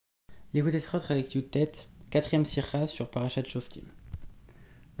L'écoute Esrot avec Yutet, quatrième sirah sur Parashat Shoftim.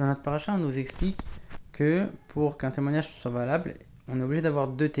 Dans notre parasha, on nous explique que pour qu'un témoignage soit valable, on est obligé d'avoir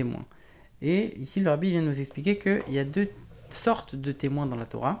deux témoins. Et ici, le rabbi vient nous expliquer qu'il y a deux sortes de témoins dans la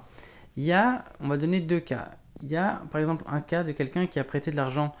Torah. On va donner deux cas. Il y a par exemple un cas de quelqu'un qui a prêté de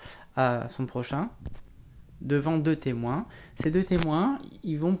l'argent à son prochain devant deux témoins. Ces deux témoins,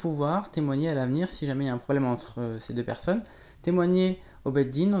 ils vont pouvoir témoigner à l'avenir si jamais il y a un problème entre ces deux personnes, témoigner au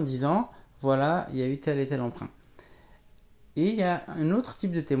Beth Din en disant voilà, il y a eu tel et tel emprunt. Et il y a un autre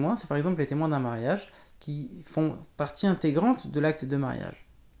type de témoins, c'est par exemple les témoins d'un mariage qui font partie intégrante de l'acte de mariage.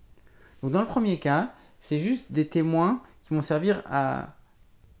 Donc dans le premier cas, c'est juste des témoins qui vont servir à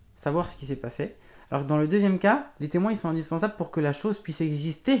savoir ce qui s'est passé. Alors que dans le deuxième cas, les témoins ils sont indispensables pour que la chose puisse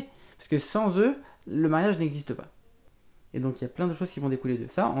exister, parce que sans eux, le mariage n'existe pas. Et donc il y a plein de choses qui vont découler de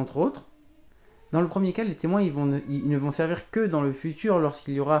ça, entre autres. Dans le premier cas, les témoins ils ne vont servir que dans le futur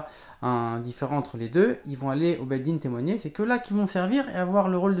lorsqu'il y aura un différend entre les deux. Ils vont aller au Beth Din témoigner. C'est que là qu'ils vont servir et avoir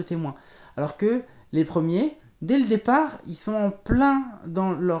le rôle de témoin. Alors que les premiers, dès le départ, ils sont en plein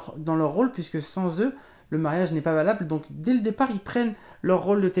dans leur rôle puisque sans eux, le mariage n'est pas valable. Donc dès le départ, ils prennent leur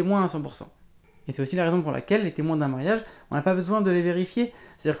rôle de témoin à 100%. Et c'est aussi la raison pour laquelle les témoins d'un mariage, on n'a pas besoin de les vérifier.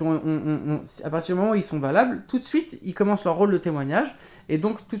 C'est-à-dire qu'à partir du moment où ils sont valables, tout de suite, ils commencent leur rôle de témoignage. Et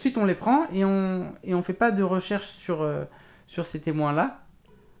donc, tout de suite, on les prend et on fait pas de recherche sur ces témoins-là.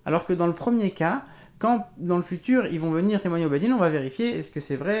 Alors que dans le premier cas, quand dans le futur, ils vont venir témoigner au Badin, on va vérifier est-ce que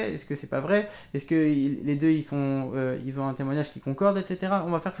c'est vrai, est-ce que c'est pas vrai, est-ce que les deux, ils ont un témoignage qui concorde, etc.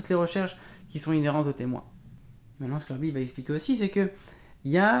 On va faire toutes les recherches qui sont inhérentes aux témoins. Maintenant, ce que Rabbi va expliquer aussi, c'est que il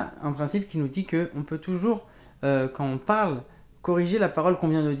y a un principe qui nous dit qu'on peut toujours, quand on parle, corriger la parole qu'on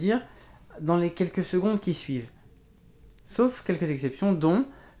vient de dire dans les quelques secondes qui suivent. Sauf quelques exceptions, dont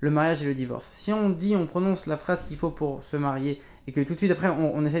le mariage et le divorce. Si on prononce la phrase qu'il faut pour se marier, et que tout de suite après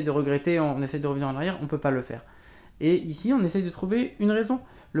on essaye de regretter, on essaye de revenir en arrière, on ne peut pas le faire. Et ici, on essaye de trouver une raison.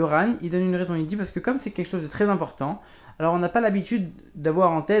 Le Ran, il donne une raison. Il dit parce que comme c'est quelque chose de très important, alors on n'a pas l'habitude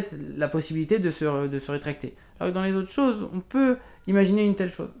d'avoir en tête la possibilité de se rétracter. Alors que dans les autres choses, on peut imaginer une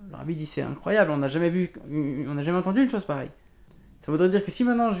telle chose. Le Rabbi dit c'est incroyable, on n'a jamais entendu une chose pareille. Ça voudrait dire que si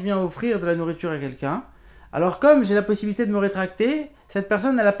maintenant je viens offrir de la nourriture à quelqu'un, alors comme j'ai la possibilité de me rétracter, cette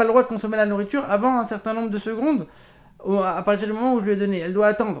personne n'a pas le droit de consommer la nourriture avant un certain nombre de secondes, à partir du moment où je lui ai donné. Elle doit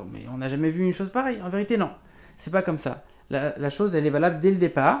attendre. Mais on n'a jamais vu une chose pareille. En vérité, non. C'est pas comme ça. La chose, elle est valable dès le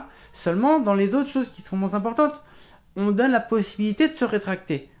départ. Seulement, dans les autres choses qui sont moins importantes, on donne la possibilité de se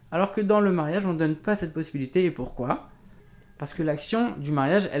rétracter. Alors que dans le mariage, on ne donne pas cette possibilité. Et pourquoi? Parce que l'action du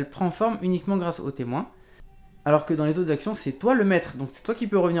mariage, elle prend forme uniquement grâce au témoin. Alors que dans les autres actions, c'est toi le maître. Donc c'est toi qui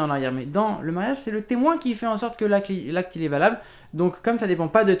peux revenir en arrière. Mais dans le mariage, c'est le témoin qui fait en sorte que l'acte il est valable. Donc comme ça dépend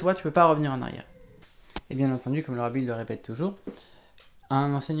pas de toi, tu peux pas revenir en arrière. Et bien entendu, comme le rabbi le répète toujours,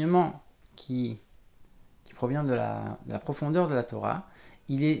 un enseignement qui provient de la profondeur de la Torah,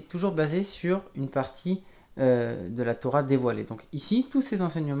 il est toujours basé sur une partie de la Torah dévoilée. Donc ici, tous ces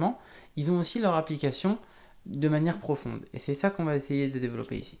enseignements, ils ont aussi leur application de manière profonde. Et c'est ça qu'on va essayer de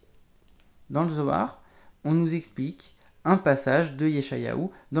développer ici. Dans le Zohar, on nous explique un passage de Yeshayahu.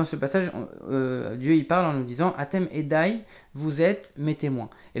 Dans ce passage, Dieu y parle en nous disant Atem Edai, vous êtes mes témoins.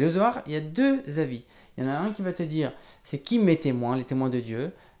 Et le Zohar, il y a deux avis. Il y en a un qui va te dire c'est qui mes témoins, les témoins de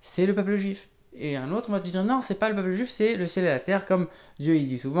Dieu? C'est le peuple juif. Et un autre va te dire non, c'est pas le peuple juif, c'est le ciel et la terre, comme Dieu il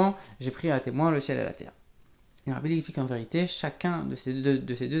dit souvent j'ai pris à témoin le ciel et la terre. Et Rabbi explique en vérité chacun de ces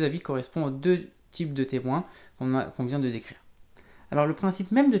deux avis correspond aux deux types de témoins qu'on vient de décrire. Alors le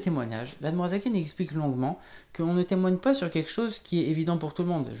principe même de témoignage, l'Admorazaken explique longuement qu'on ne témoigne pas sur quelque chose qui est évident pour tout le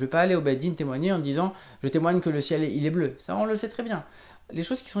monde. Je ne vais pas aller au Beth Din témoigner en disant je témoigne que le ciel il est bleu. Ça on le sait très bien. Les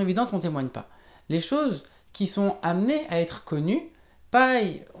choses qui sont évidentes on ne témoigne pas. Les choses qui sont amenées à être connues,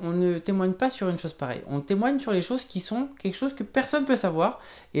 pareil, on ne témoigne pas sur une chose pareille. On témoigne sur les choses qui sont quelque chose que personne ne peut savoir.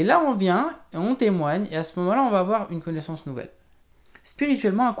 Et là on vient, et on témoigne, et à ce moment-là on va avoir une connaissance nouvelle.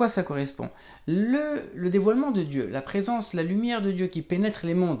 Spirituellement, à quoi ça correspond? Le dévoilement de Dieu, la présence, la lumière de Dieu qui pénètre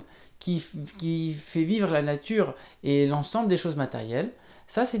les mondes, qui fait vivre la nature et l'ensemble des choses matérielles,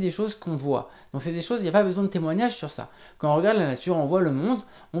 ça c'est des choses qu'on voit. Donc c'est des choses, il n'y a pas besoin de témoignage sur ça. Quand on regarde la nature, on voit le monde,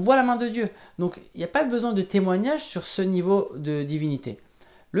 on voit la main de Dieu. Donc il n'y a pas besoin de témoignage sur ce niveau de divinité.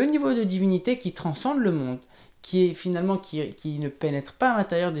 Le niveau de divinité qui transcende le monde, qui est finalement qui ne pénètre pas à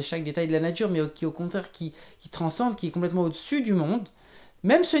l'intérieur de chaque détail de la nature, mais qui au contraire qui transcende, qui est complètement au-dessus du monde,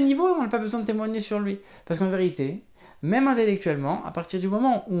 même ce niveau, on n'a pas besoin de témoigner sur lui. Parce qu'en vérité, même intellectuellement, à partir du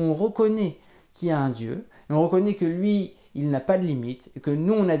moment où on reconnaît qu'il y a un Dieu, et on reconnaît que lui, il n'a pas de limites, et que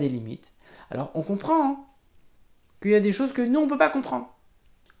nous, on a des limites, alors on comprend qu'il y a des choses que nous, on ne peut pas comprendre.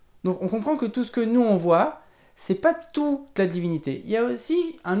 Donc on comprend que tout ce que nous, on voit, c'est pas toute la divinité. Il y a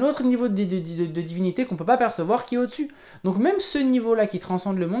aussi un autre niveau de divinité qu'on ne peut pas percevoir qui est au-dessus. Donc même ce niveau-là qui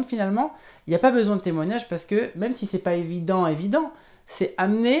transcende le monde, finalement, il n'y a pas besoin de témoignage parce que même si c'est pas évident, c'est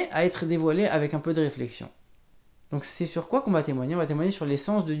amené à être dévoilé avec un peu de réflexion. Donc c'est sur quoi qu'on va témoigner? On va témoigner sur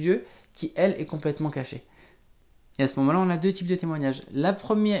l'essence de Dieu qui, elle, est complètement cachée. Et à ce moment-là, on a deux types de témoignages. Le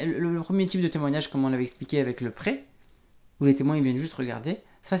premier type de témoignage, comme on l'avait expliqué avec le pré, où les témoins ils viennent juste regarder,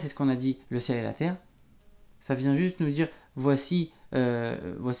 ça c'est ce qu'on a dit, le ciel et la terre. Ça vient juste nous dire, voici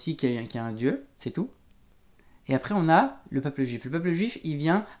qu'il y a un Dieu, c'est tout. Et après on a le peuple juif. Le peuple juif, il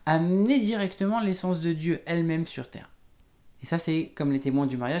vient amener directement l'essence de Dieu elle-même sur terre. Et ça c'est comme les témoins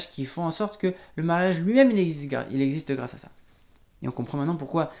du mariage qui font en sorte que le mariage lui-même il existe grâce à ça. Et on comprend maintenant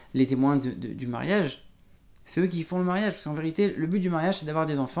pourquoi les témoins du mariage, c'est eux qui font le mariage, parce qu'en vérité, le but du mariage, c'est d'avoir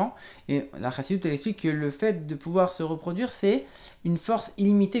des enfants. Et la Chassidut, elle explique que le fait de pouvoir se reproduire, c'est une force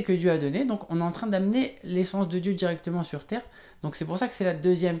illimitée que Dieu a donnée. Donc, on est en train d'amener l'essence de Dieu directement sur terre. Donc, c'est pour ça que c'est le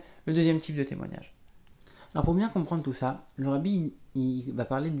deuxième type de témoignage. Alors, pour bien comprendre tout ça, le Rabbi, il va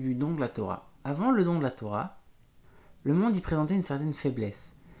parler du don de la Torah. Avant le don de la Torah, le monde y présentait une certaine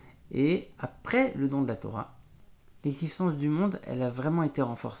faiblesse. Et après le don de la Torah, l'existence du monde, elle a vraiment été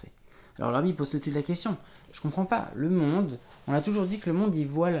renforcée. Alors le Rabbi pose tout de suite la question. Je comprends pas. Le monde, on a toujours dit que le monde y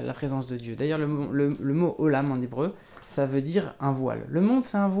voile la présence de Dieu. D'ailleurs, le mot olam en hébreu, ça veut dire un voile. Le monde,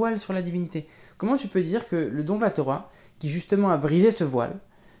 c'est un voile sur la divinité. Comment tu peux dire que le don de la Torah, qui justement a brisé ce voile,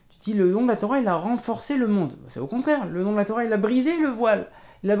 tu dis le don de la Torah, il a renforcé le monde. C'est au contraire. Le don de la Torah, il a brisé le voile.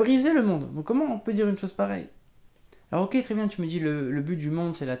 Il a brisé le monde. Donc comment on peut dire une chose pareille? Alors ok, très bien, tu me dis le but du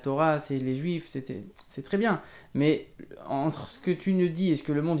monde, c'est la Torah, c'est les Juifs, c'est très bien. Mais entre ce que tu nous dis et ce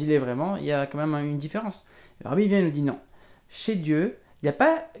que le monde il est vraiment, il y a quand même une différence. Le Rabbi vient et nous dit non. Chez Dieu, il n'y a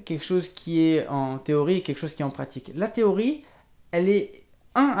pas quelque chose qui est en théorie et quelque chose qui est en pratique. La théorie, elle est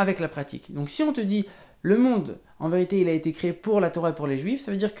un avec la pratique. Donc si on te dit le monde, en vérité, il a été créé pour la Torah et pour les Juifs,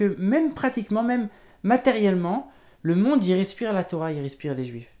 ça veut dire que même pratiquement, même matériellement, le monde, il respire la Torah, il respire les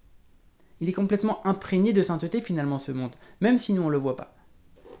Juifs. Il est complètement imprégné de sainteté finalement ce monde, même si nous on ne le voit pas.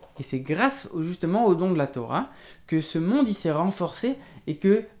 Et c'est grâce justement au don de la Torah que ce monde il s'est renforcé et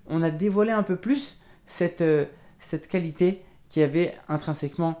que on a dévoilé un peu plus cette qualité qu'il y avait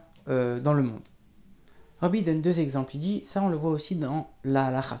intrinsèquement dans le monde. Rabbi donne deux exemples. Il dit, ça on le voit aussi dans la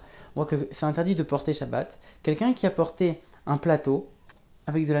halacha. On voit que c'est interdit de porter Shabbat. Quelqu'un qui a porté un plateau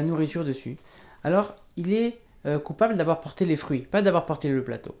avec de la nourriture dessus, alors il est coupable d'avoir porté les fruits, pas d'avoir porté le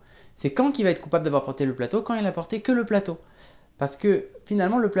plateau. C'est quand qu'il va être coupable d'avoir porté le plateau? Quand il a porté que le plateau. Parce que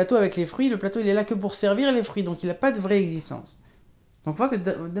finalement le plateau avec les fruits, le plateau il est là que pour servir les fruits, donc il n'a pas de vraie existence. Donc on voit que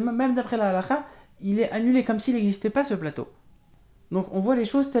même d'après la halakha, il est annulé comme s'il n'existait pas ce plateau. Donc on voit les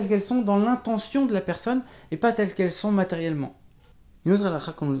choses telles qu'elles sont dans l'intention de la personne et pas telles qu'elles sont matériellement. Une autre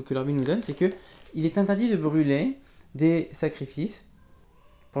halakha que l'Arbi nous donne, c'est que il est interdit de brûler des sacrifices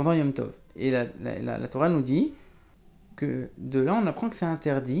pendant Yom Tov. Et la Torah nous dit que de là on apprend que c'est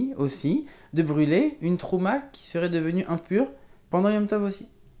interdit aussi de brûler une trouma qui serait devenue impure pendant Yom Tov aussi.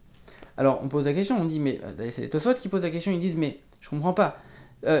 Alors on pose la question, on dit mais c'est les Tosfot qui posent la question, ils disent mais je comprends pas.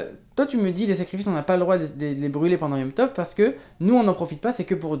 Toi tu me dis les sacrifices on n'a pas le droit de les brûler pendant Yom Tov parce que nous on n'en profite pas, c'est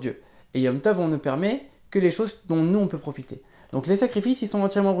que pour Dieu. Et Yom Tov on ne permet que les choses dont nous on peut profiter. Donc les sacrifices ils sont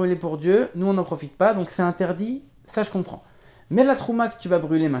entièrement brûlés pour Dieu, nous on n'en profite pas, donc c'est interdit, ça je comprends. Mais la trouma que tu vas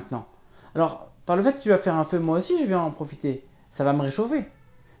brûler maintenant, alors par le fait que tu vas faire un feu, moi aussi je vais en profiter, ça va me réchauffer.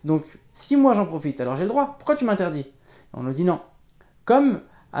 Donc si moi j'en profite, alors j'ai le droit, pourquoi tu m'interdis? On nous dit non. Comme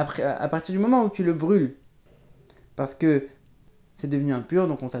après, à partir du moment où tu le brûles, parce que c'est devenu impur,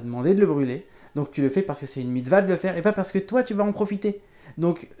 donc on t'a demandé de le brûler, donc tu le fais parce que c'est une mitzvah de le faire, et pas parce que toi tu vas en profiter.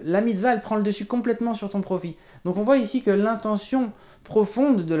 Donc la mitzvah elle prend le dessus complètement sur ton profit. Donc on voit ici que l'intention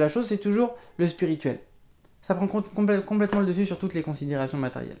profonde de la chose c'est toujours le spirituel. Ça prend complètement le dessus sur toutes les considérations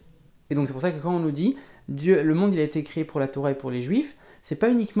matérielles. Et donc c'est pour ça que quand on nous dit Dieu, le monde il a été créé pour la Torah et pour les Juifs, c'est pas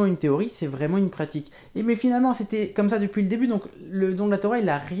uniquement une théorie, c'est vraiment une pratique. Et mais finalement c'était comme ça depuis le début, donc le don de la Torah il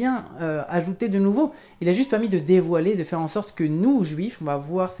a rien ajouté de nouveau, il a juste permis de dévoiler, de faire en sorte que nous Juifs, on va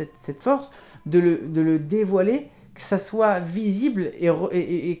avoir cette force de le dévoiler, que ça soit visible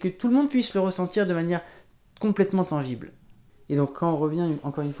et que tout le monde puisse le ressentir de manière complètement tangible. Et donc quand on revient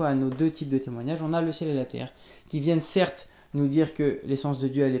encore une fois à nos deux types de témoignages, on a le ciel et la terre, qui viennent certes nous dire que l'essence de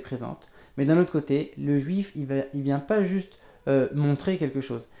Dieu elle est présente, mais d'un autre côté, le juif il vient pas juste montrer quelque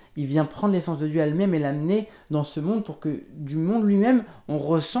chose, il vient prendre l'essence de Dieu elle-même et l'amener dans ce monde pour que du monde lui-même on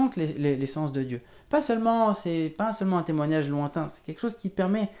ressente l'essence de Dieu. C'est pas seulement un témoignage lointain, c'est quelque chose qui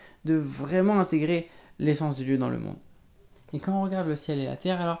permet de vraiment intégrer l'essence de Dieu dans le monde. Et quand on regarde le ciel et la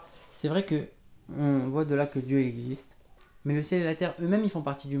terre, alors c'est vrai que on voit de là que Dieu existe. Mais le ciel et la terre eux-mêmes, ils font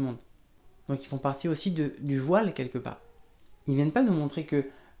partie du monde. Donc ils font partie aussi du voile quelque part. Ils viennent pas nous montrer que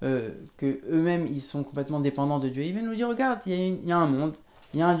eux-mêmes ils sont complètement dépendants de Dieu. Ils viennent nous dire regarde, il y a un monde,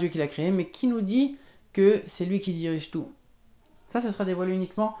 il y a un Dieu qui l'a créé, mais qui nous dit que c'est lui qui dirige tout. Ça, ce sera dévoilé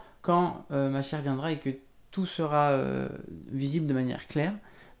uniquement quand ma chère viendra et que tout sera visible de manière claire.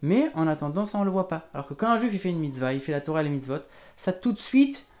 Mais en attendant, ça on le voit pas. Alors que quand un juif il fait une mitzvah, il fait la Torah et les mitzvot, ça tout de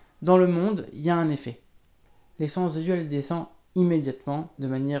suite dans le monde il y a un effet. L'essence de Dieu elle descend immédiatement de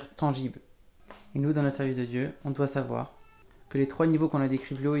manière tangible. Et nous dans notre service de Dieu, on doit savoir que les trois niveaux qu'on a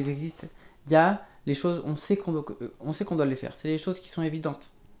décrits plus haut, ils existent. Il y a les choses, on sait qu'on doit les faire. C'est les choses qui sont évidentes.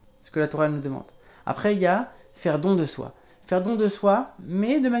 Ce que la Torah nous demande. Après, il y a faire don de soi. Faire don de soi,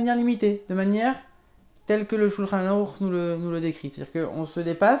 mais de manière limitée, de manière telle que le Shulchan Aruch nous le décrit. C'est-à-dire qu'on se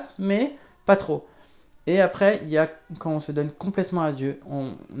dépasse, mais pas trop. Et après, il y a quand on se donne complètement à Dieu,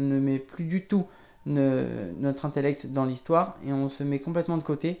 on ne met plus du tout notre intellect dans l'histoire et on se met complètement de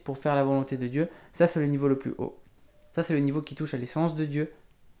côté pour faire la volonté de Dieu. Ça, c'est le niveau le plus haut. Ça, c'est le niveau qui touche à l'essence de Dieu.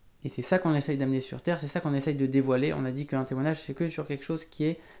 Et c'est ça qu'on essaye d'amener sur Terre, c'est ça qu'on essaye de dévoiler. On a dit qu'un témoignage, c'est que sur quelque chose qui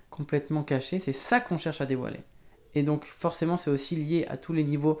est complètement caché. C'est ça qu'on cherche à dévoiler. Et donc, forcément, c'est aussi lié à tous les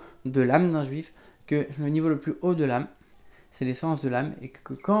niveaux de l'âme d'un juif, que le niveau le plus haut de l'âme, c'est l'essence de l'âme, et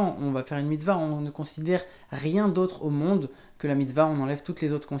que quand on va faire une mitzvah, on ne considère rien d'autre au monde que la mitzvah, on enlève toutes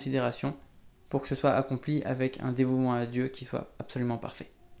les autres considérations pour que ce soit accompli avec un dévouement à Dieu qui soit absolument parfait.